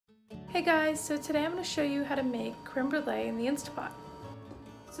Hey guys, so today I'm going to show you how to make creme brulee in the Instapot.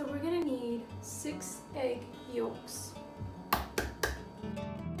 So we're going to need 6 egg yolks.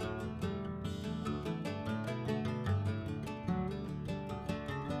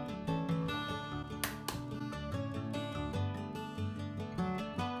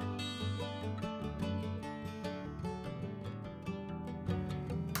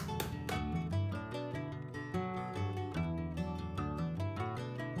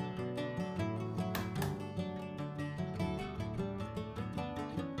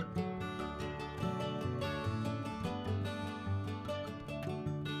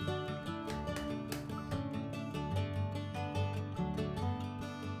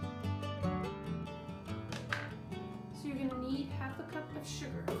 So you're going to need half a cup of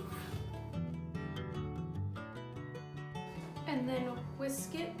sugar. And then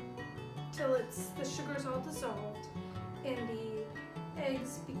whisk it till the sugar's all dissolved and the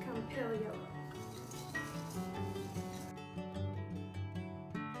eggs become pale yellow.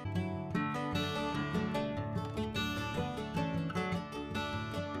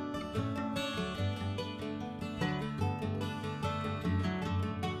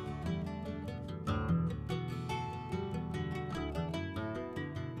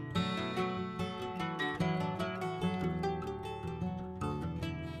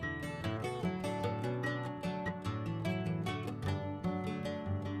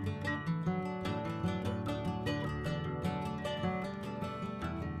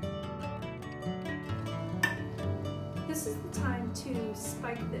 This is the time to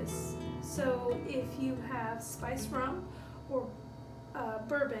spike this. So if you have spiced rum or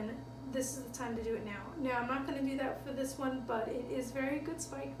bourbon, this is the time to do it now. Now I'm not going to do that for this one, but it is very good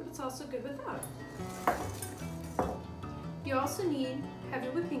spike, but it's also good without it. You also need heavy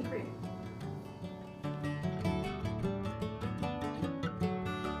whipping cream.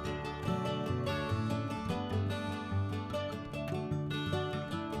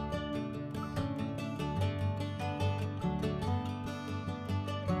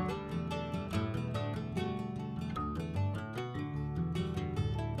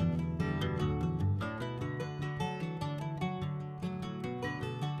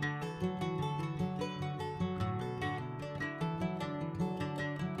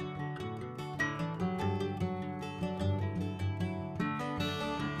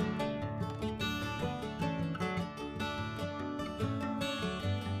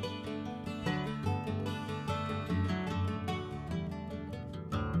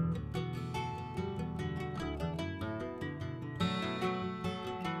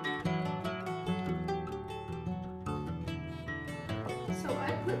 So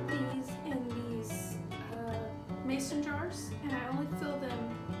I put these in these mason jars, and I only fill them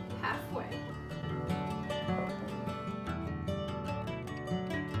halfway.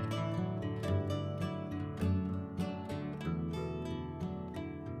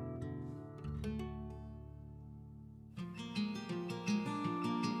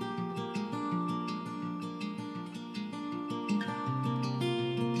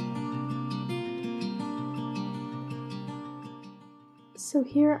 So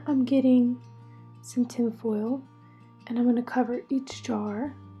here I'm getting some tin foil, and I'm going to cover each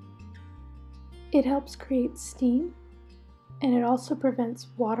jar. It helps create steam, and it also prevents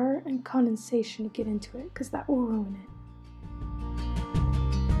water and condensation to get into it, because that will ruin it.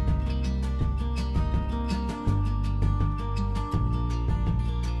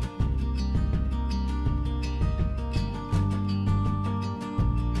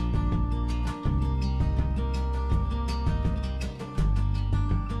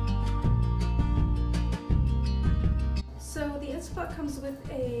 Instapot comes with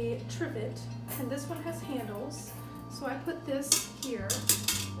a trivet, and this one has handles. So I put this here,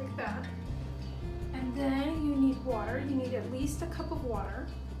 like that. And then you need water. You need at least a cup of water.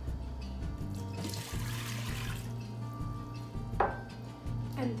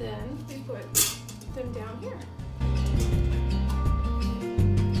 And then we put them down here.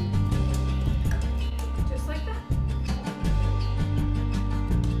 Just like that.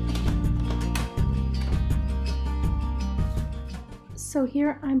 So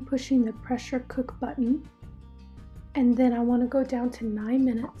here I'm pushing the pressure cook button, and then I want to go down to 9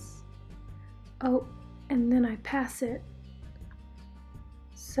 minutes. Oh, and then I pass it.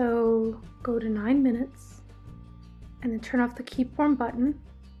 So go to 9 minutes, and then turn off the keep warm button,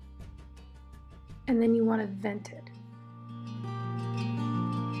 and then you want to vent it.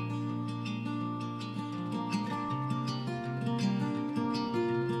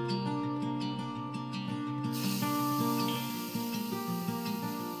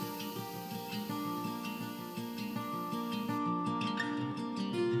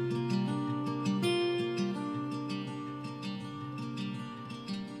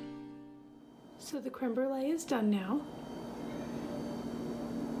 So the creme brulee is done now.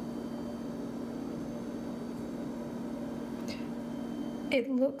 It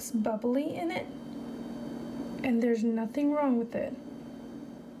looks bubbly in it, and there's nothing wrong with it.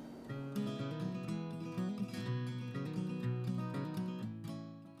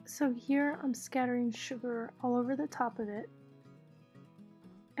 So here I'm scattering sugar all over the top of it,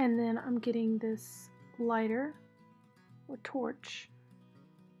 and then I'm getting this lighter or torch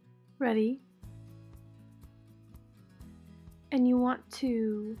ready, and you want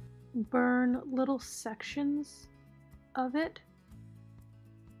to burn little sections of it,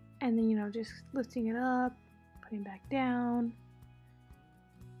 and then, you know, just lifting it up, putting it back down,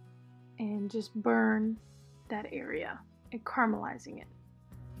 and just burn that area and caramelizing it.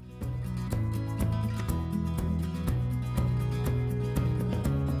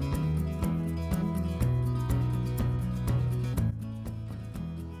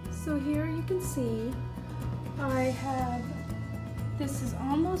 So here you can see I have, this is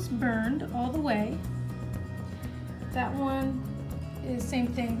almost burned all the way. That one is the same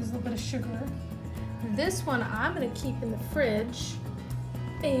thing, there's a little bit of sugar. This one I'm gonna keep in the fridge,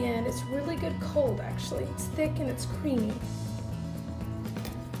 and it's really good cold actually. It's thick and it's creamy.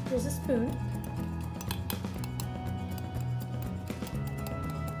 Here's a spoon.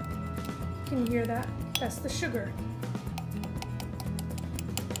 Can you hear that? That's the sugar.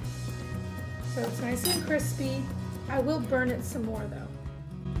 So it's nice and crispy. I will burn it some more though.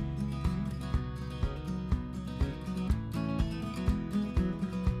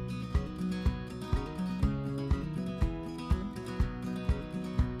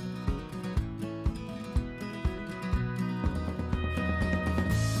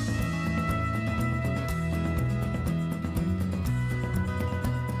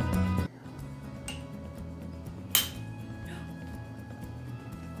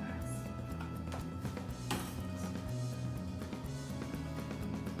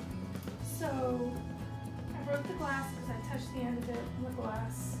 So I broke the glass because I touched the end of it on the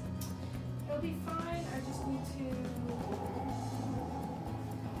glass. It'll be fine, I just need to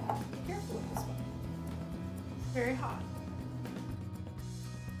be careful with this one. It's very hot.